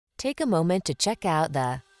Take a moment to check out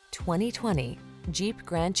the 2020 Jeep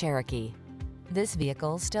Grand Cherokee. This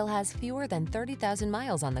vehicle still has fewer than 30,000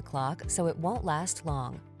 miles on the clock, so it won't last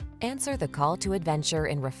long. Answer the call to adventure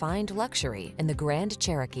in refined luxury in the Grand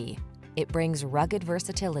Cherokee. It brings rugged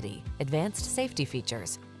versatility, advanced safety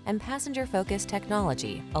features, and passenger-focused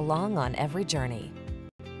technology along on every journey.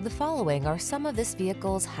 The following are some of this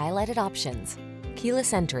vehicle's highlighted options: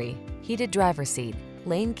 keyless entry, heated driver's seat,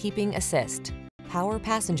 lane keeping assist, power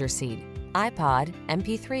passenger seat, iPod,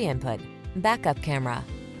 MP3 input, backup camera,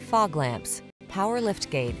 fog lamps, power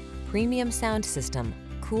liftgate, premium sound system,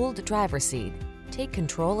 cooled driver's seat. Take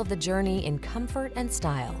control of the journey in comfort and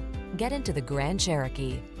style. Get into the Grand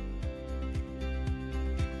Cherokee.